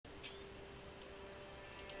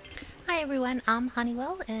Hi everyone, I'm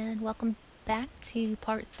Honeywell and welcome back to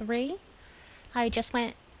part 3. I just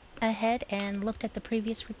went ahead and looked at the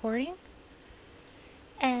previous recording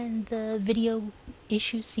and the video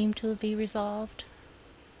issues seem to be resolved.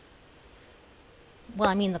 Well,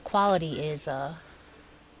 I mean the quality is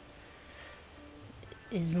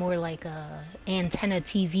more like a antenna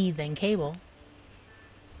TV than cable,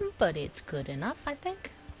 but it's good enough, I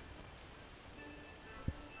think.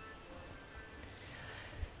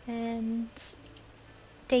 And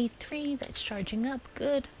day 3, that's charging up,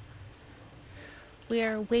 good. We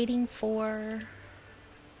are waiting for...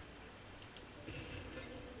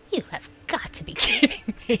 You have got to be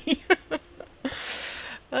kidding me.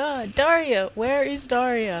 Daria, where is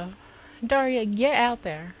Daria? Daria, get out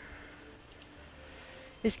there.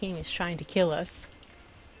 This game is trying to kill us.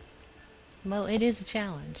 Well, it is a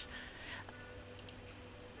challenge.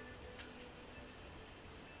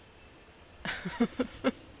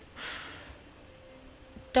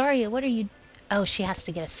 Daria, what are you... Oh, she has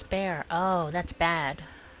to get a spare. Oh, that's bad.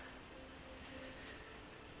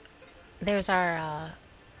 There's our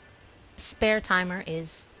spare timer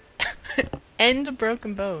is... End a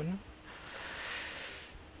broken bone.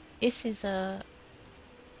 This is a...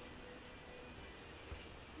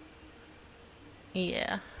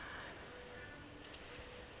 Yeah.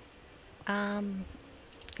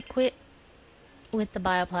 Quit with the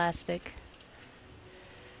bioplastic.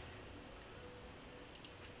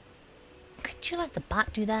 Could you let the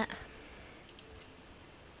bot do that?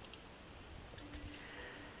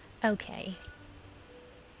 Okay.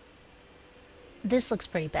 This looks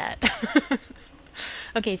pretty bad.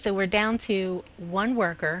 Okay, so we're down to one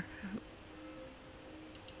worker,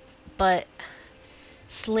 but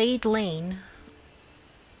Slade Lane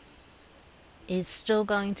is still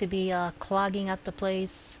going to be clogging up the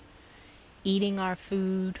place, eating our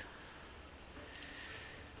food,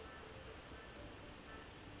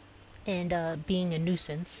 and being a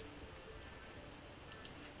nuisance.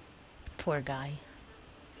 Poor guy.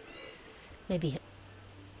 Maybe...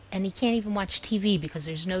 And he can't even watch TV because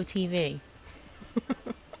there's no TV.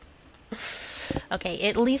 Okay,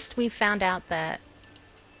 at least we found out that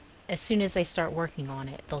as soon as they start working on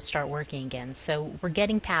it, they'll start working again. So we're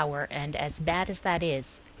getting power, and as bad as that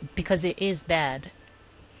is, because it is bad,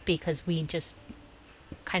 because we just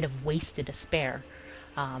kind of wasted a spare,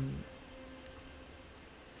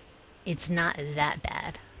 it's not that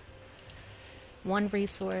bad. One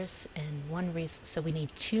resource and one resource, so we need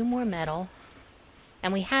 2 more metal,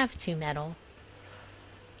 and we have 2 metal.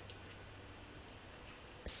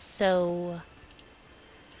 So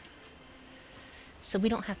we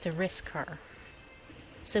don't have to risk her.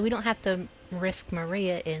 So we don't have to risk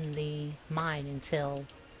Maria in the mine until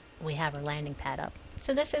we have our landing pad up.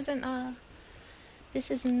 So this isn't this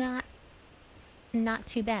is not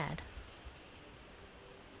too bad.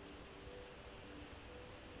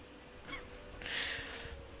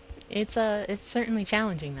 It's certainly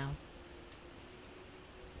challenging though.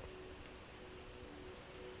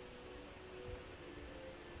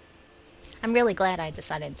 I'm really glad I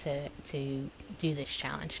decided to do this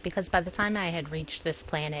challenge, because by the time I had reached this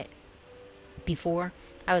planet before,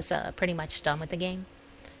 I was pretty much done with the game.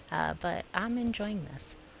 But I'm enjoying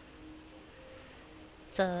this.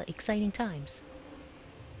 It's exciting times.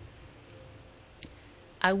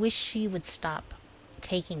 I wish she would stop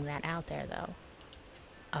taking that out there, though.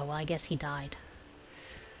 Oh, well, I guess he died.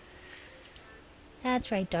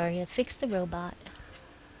 That's right, Daria. Fix the robot.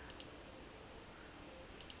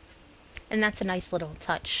 And that's a nice little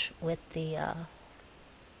touch with the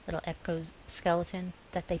little exoskeleton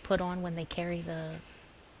that they put on when they carry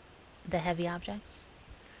the heavy objects.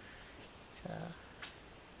 So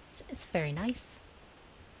it's very nice.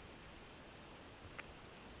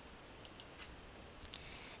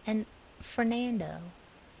 And Fernando,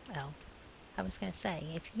 well, I was going to say,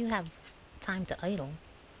 if you have time to idle,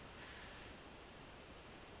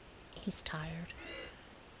 he's tired.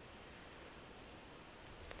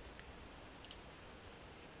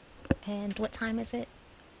 And what time is it?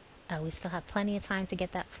 Oh, we still have plenty of time to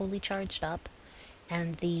get that fully charged up.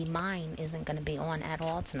 And the mine isn't going to be on at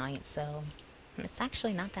all tonight, so it's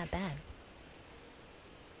actually not that bad.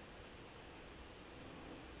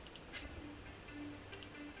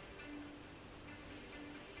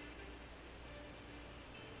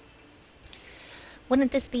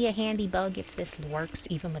 Wouldn't this be a handy bug if this works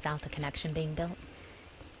even without the connection being built?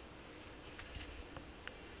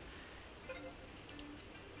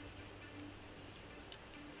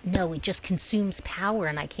 No, it just consumes power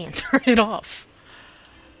and I can't turn it off.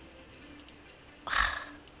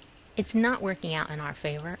 It's not working out in our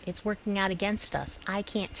favor. It's working out against us. I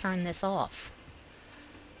can't turn this off.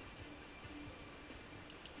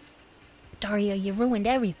 Daria, you ruined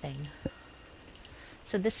everything.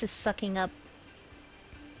 So this is sucking up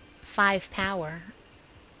 5 power.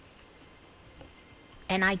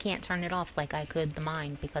 And I can't turn it off like I could the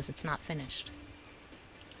mine because it's not finished.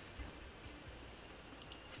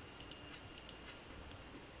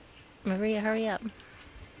 Maria, hurry up.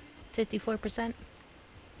 54%.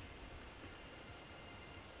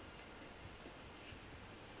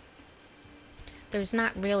 There's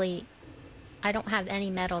not really... I don't have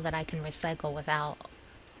any metal that I can recycle without...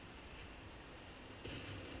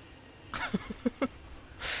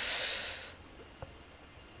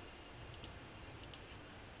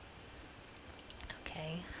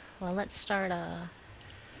 Okay, well let's start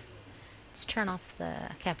let's turn off the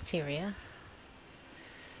cafeteria.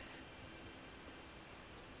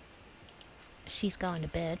 She's going to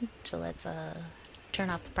bed, so let's turn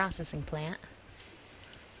off the processing plant.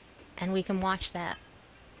 And we can watch that.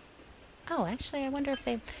 Oh, actually, I wonder if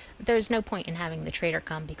they... There's no point in having the trader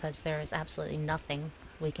come because there is absolutely nothing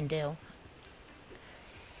we can do.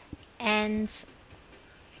 And...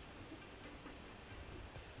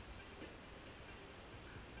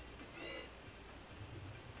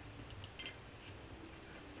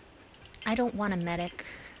 I don't want a medic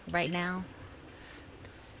right now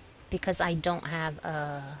because I don't have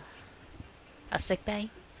a sick bay,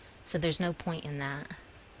 so there's no point in that.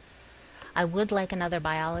 I would like another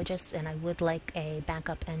biologist, and I would like a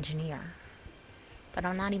backup engineer, but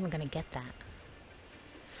I'm not even going to get that.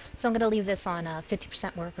 So I'm going to leave this on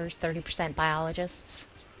 50% workers, 30% biologists.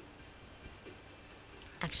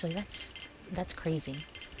 Actually, that's crazy.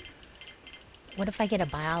 What if I get a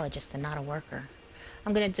biologist and not a worker?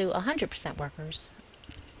 I'm going to do 100% workers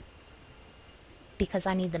because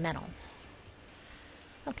I need the metal.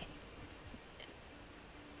 Okay.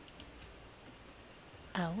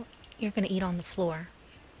 Oh, you're going to eat on the floor.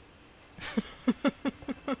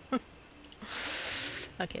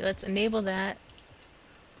 Okay, let's enable that.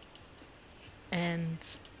 And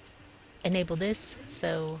enable this,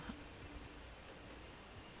 so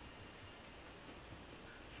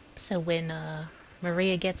when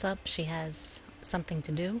Maria gets up, she has something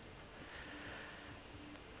to do.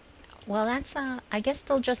 Well, that's, I guess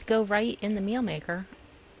they'll just go right in the meal maker,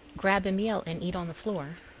 grab a meal, and eat on the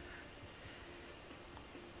floor.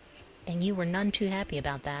 And you were none too happy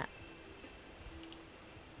about that.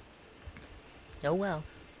 Oh well.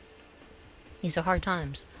 These are hard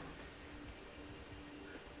times.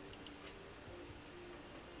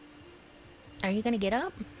 Are you gonna get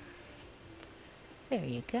up? There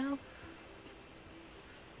you go.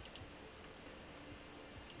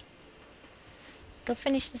 Go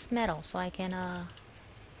finish this metal so I can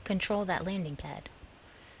control that landing pad.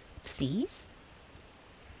 Please?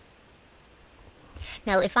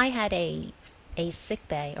 Now if I had a sick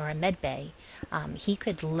bay or a med bay, he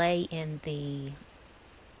could lay in the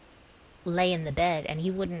bed and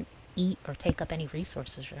he wouldn't eat or take up any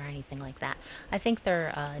resources or anything like that. I think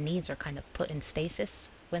their needs are kind of put in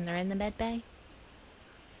stasis when they're in the med bay.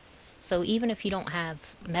 So even if you don't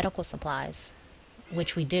have medical supplies,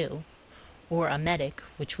 which we do, or a medic,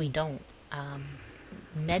 which we don't,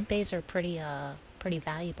 med bays are pretty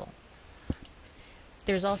valuable.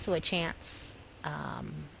 There's also a chance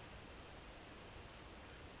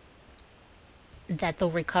that they'll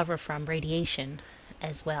recover from radiation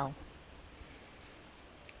as well,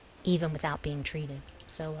 even without being treated.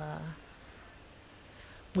 So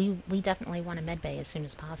we definitely want a med bay as soon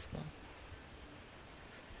as possible.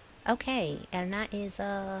 Okay, and that is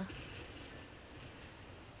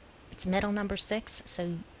it's metal number 6,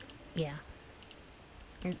 so yeah.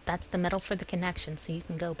 And that's the metal for the connection, so you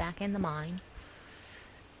can go back in the mine.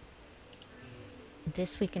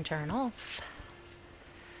 This we can turn off.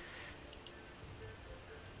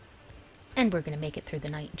 And we're going to make it through the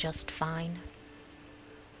night just fine.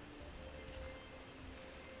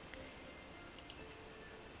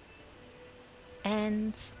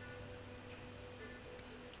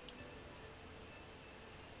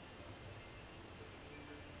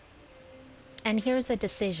 And here's a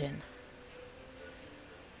decision.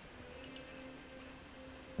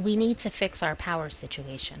 We need to fix our power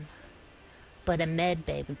situation, but a med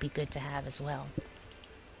bay would be good to have as well.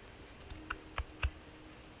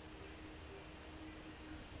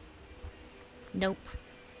 Nope.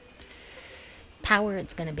 Power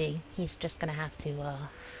it's gonna be. He's just gonna have to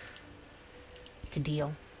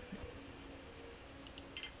deal.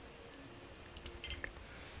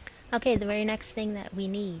 Okay, the very next thing that we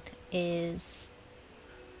need is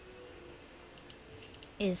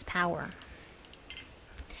power.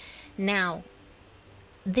 Now,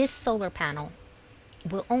 this solar panel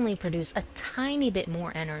will only produce a tiny bit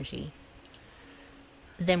more energy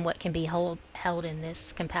than what can be held in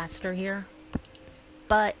this capacitor here.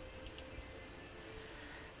 But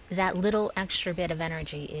that little extra bit of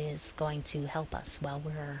energy is going to help us while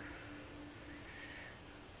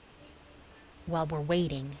we're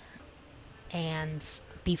waiting. And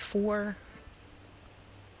before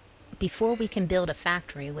we can build a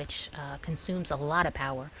factory, which consumes a lot of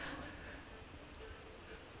power,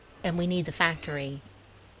 and we need the factory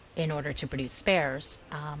in order to produce spares,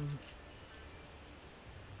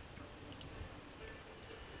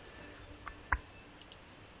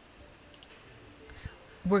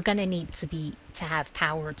 we're going to need to have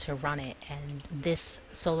power to run it. And this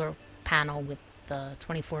solar panel with the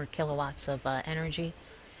 24 kilowatts of energy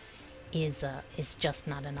is just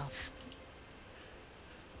not enough.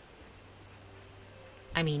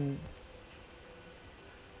 I mean,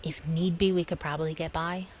 if need be, we could probably get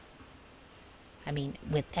by. I mean,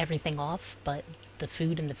 with everything off, but the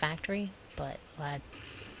food in the factory. But I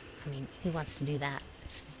mean, who wants to do that?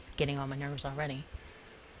 It's getting on my nerves already.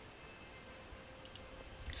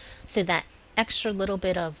 So that extra little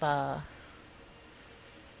bit of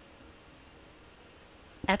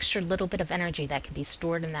energy that can be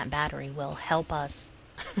stored in that battery will help us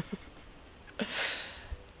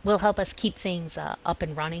keep things up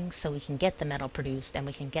and running, so we can get the metal produced and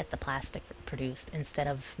we can get the plastic produced, instead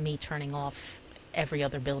of me turning off every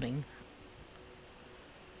other building.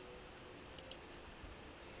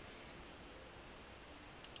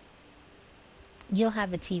 You'll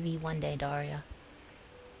have a TV one day, Daria.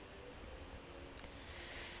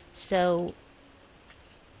 So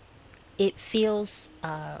it feels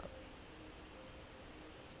like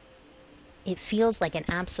an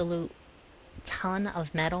absolute ton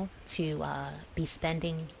of metal to be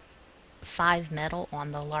spending 5 metal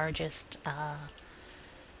on the largest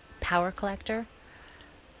power collector.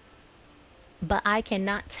 But I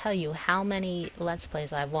cannot tell you how many Let's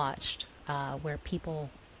Plays I've watched where people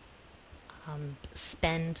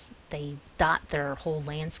they dot their whole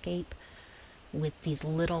landscape with these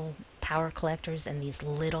little power collectors and these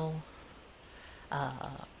little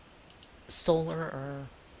solar or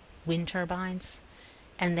wind turbines,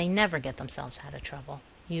 and they never get themselves out of trouble.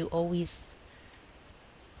 You always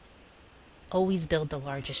build the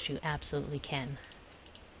largest you absolutely can.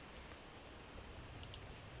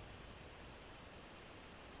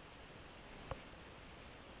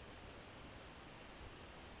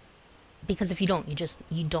 Because if you don't,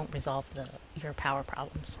 you don't resolve your power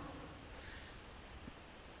problems.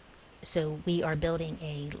 So we are building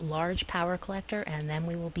a large power collector, and then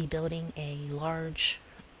we will be building a large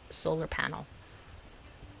solar panel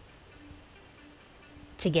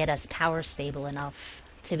to get us power stable enough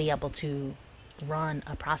to be able to run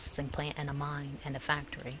a processing plant and a mine and a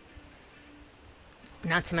factory.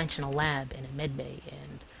 Not to mention a lab and a medbay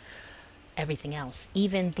and everything else.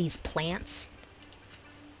 Even these plants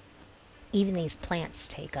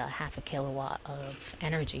take a half a kilowatt of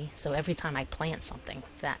energy. So every time I plant something,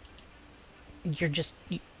 that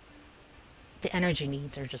the energy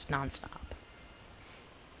needs are just nonstop.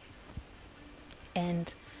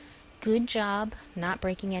 And good job not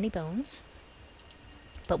breaking any bones.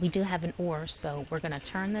 But we do have an ore, so we're going to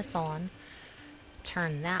turn this on,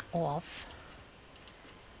 turn that off,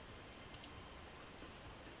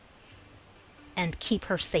 and keep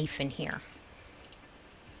her safe in here.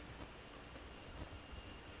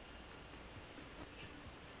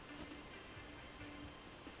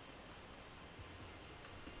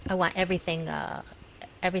 I want everything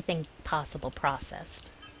possible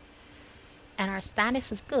processed. And our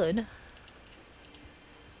status is good.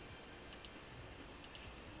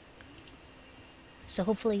 So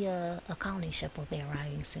hopefully a colony ship will be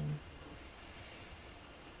arriving soon.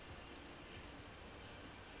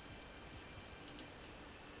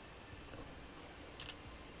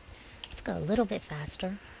 Let's go a little bit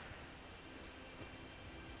faster.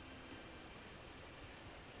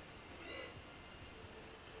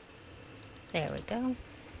 There we go.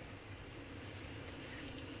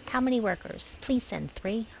 How many workers? Please send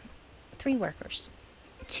 3. 3 workers.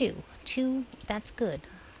 2. 2, that's good.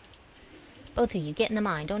 Both of you, get in the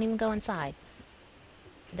mine. Don't even go inside.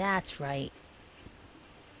 That's right.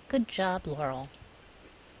 Good job, Laurel.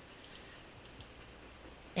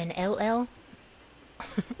 And LL?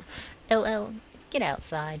 LL, get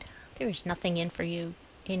outside. There's nothing in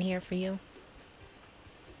here for you.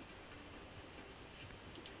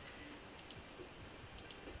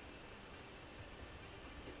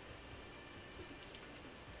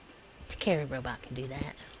 The carry robot can do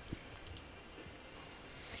that.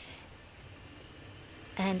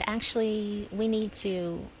 And actually, we need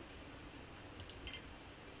to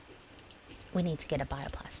get a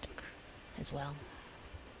bioplastic as well.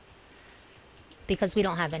 because we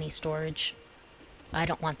don't have any storage. I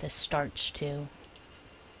don't want this starch to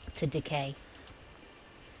decay.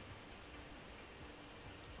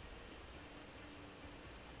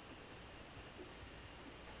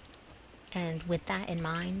 And with that in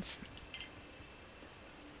mind,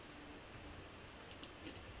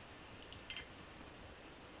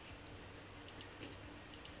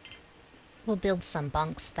 we'll build some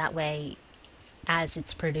bunks. That way, as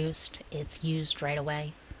it's produced, it's used right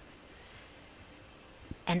away.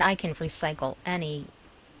 And I can recycle any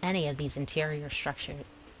of these interior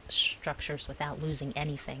structures without losing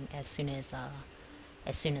anything as soon as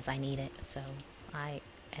I need it. So I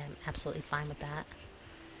am absolutely fine with that.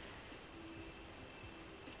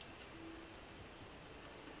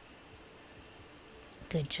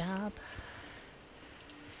 Good job.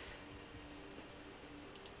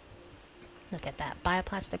 Look at that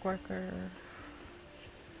bioplastic worker.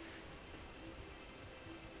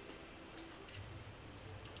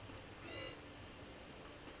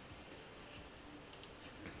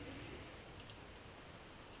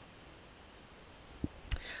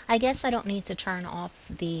 I guess I don't need to turn off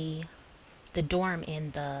the dorm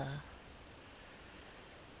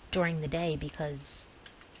during the day, because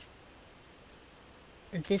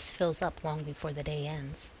this fills up long before the day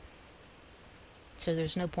ends. So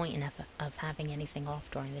there's no point in of having anything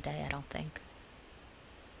off during the day, I don't think.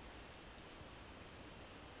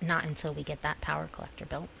 Not until we get that power collector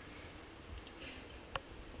built.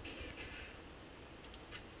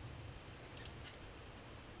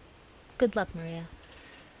 Good luck, Maria.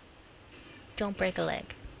 Don't break a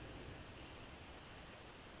leg.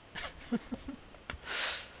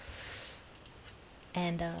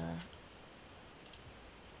 And,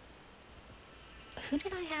 who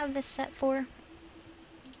did I have this set for?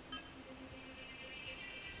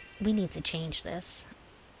 We need to change this.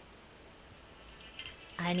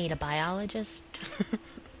 I need a biologist.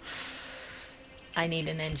 I need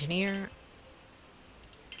an engineer.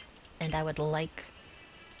 And I would like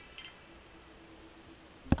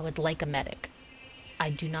a medic. I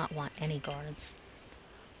do not want any guards.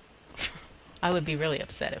 I would be really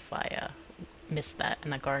upset if I missed that in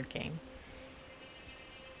the guard game.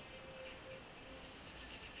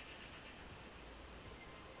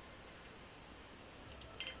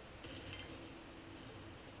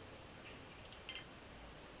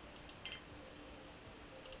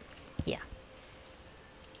 Yeah.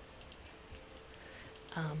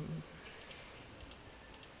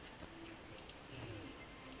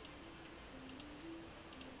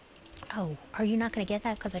 Oh, are you not going to get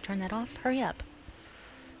that because I turned that off? Hurry up.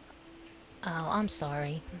 Oh, I'm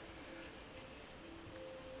sorry.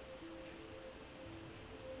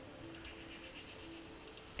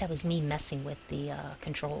 That was me messing with the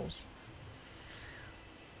controls.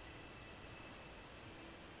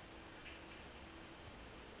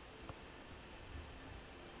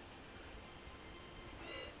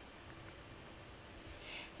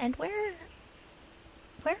 And where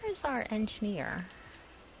is our engineer?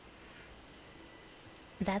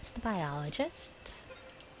 That's the biologist.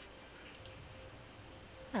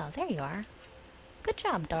 Oh, there you are. Good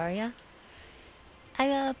job, Daria.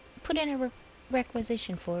 I put in a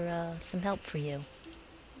requisition for some help for you.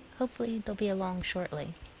 Hopefully they'll be along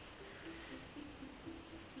shortly.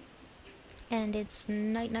 And it's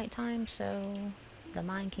night time, so the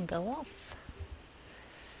mine can go off.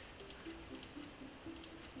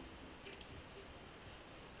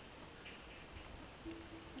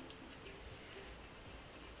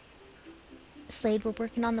 Slade, we're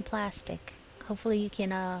working on the plastic. Hopefully you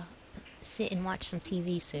can sit and watch some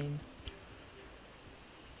TV soon.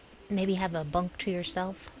 Maybe have a bunk to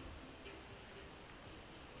yourself.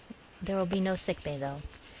 There will be no sickbay though.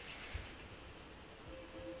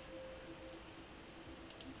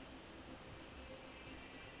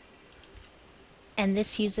 And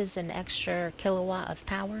this uses an extra kilowatt of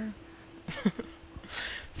power.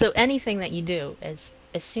 So anything that you do is,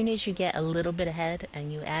 as soon as you get a little bit ahead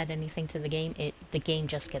and you add anything to the game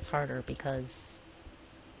just gets harder because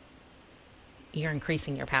you're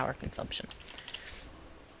increasing your power consumption.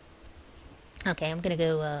 Okay, I'm gonna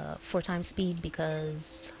go 4 times speed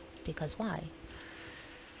because why?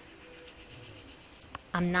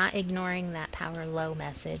 I'm not ignoring that power low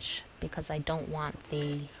message because I don't want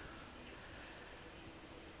the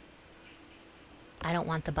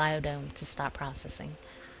biodome to stop processing.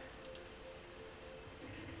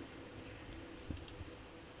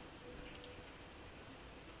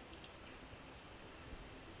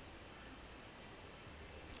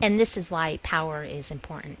 And this is why power is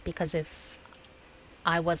important, because if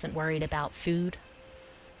I wasn't worried about food,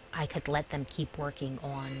 I could let them keep working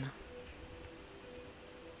on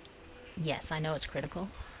Yes, I know it's critical.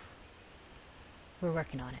 We're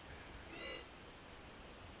working on it.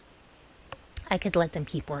 I could let them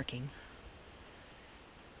keep working.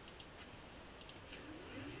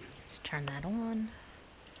 Let's turn that on.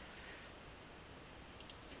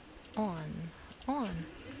 On.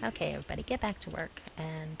 Okay, everybody, get back to work,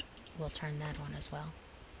 and we'll turn that on as well.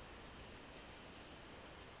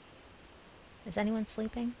 Is anyone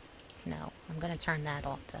sleeping? No, I'm going to turn that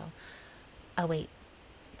off, though. Oh, wait.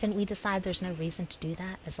 Didn't we decide there's no reason to do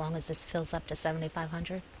that as long as this fills up to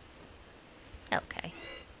 7,500? Okay.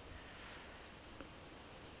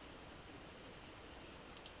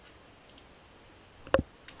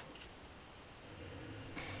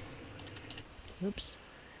 Oops.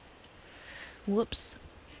 Whoops.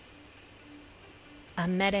 A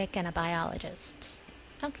medic and a biologist.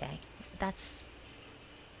 Okay, that's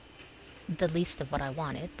the least of what I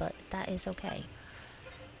wanted, but that is okay.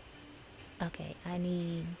 Okay, I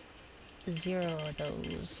need 0 of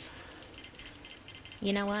those.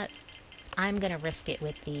 You know what? I'm gonna risk it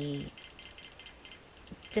with the...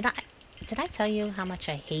 Did I tell you how much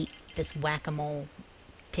I hate this whack-a-mole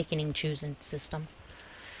picking and choosing system?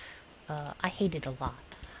 I hate it a lot.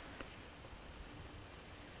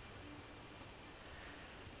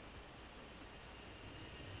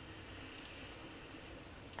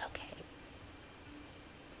 Okay.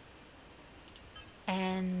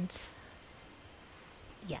 And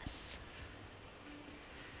yes.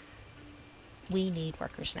 We need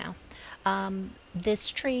workers now.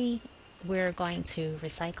 This tree, we're going to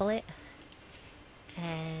recycle it,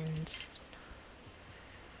 and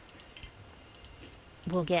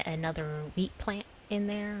we'll get another wheat plant in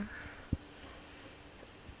there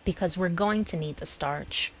because we're going to need the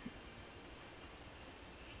starch,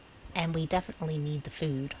 and we definitely need the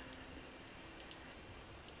food.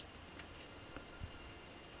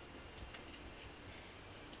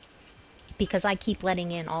 Because I keep letting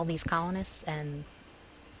in all these colonists, and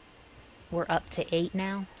we're up to 8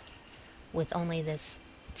 now with only this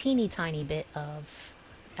teeny tiny bit of...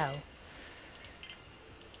 Oh,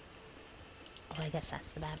 I guess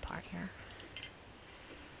that's the bad part here.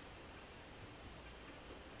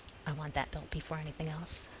 I want that built before anything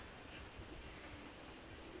else.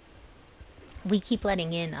 We keep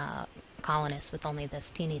letting in colonists with only this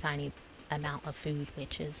teeny tiny amount of food,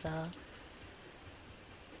 which is...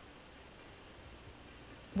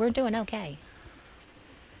 we're doing okay.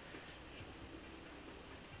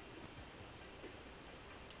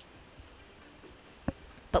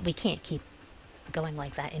 But we can't keep going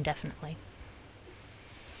like that indefinitely.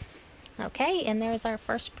 Okay, and there's our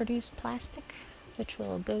first produced plastic, which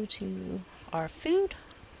will go to our food.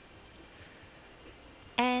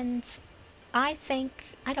 And I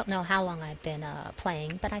don't know how long I've been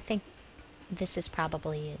playing, but I think this is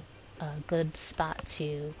probably a good spot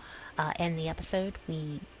to end the episode.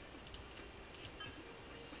 We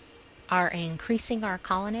are increasing our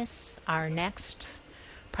colonists. Our next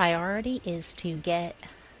priority is to get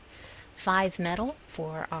 5 metal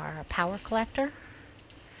for our power collector,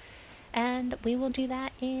 and we will do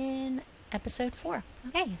that in episode 4.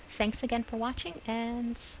 Okay, thanks again for watching,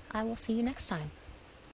 and I will see you next time.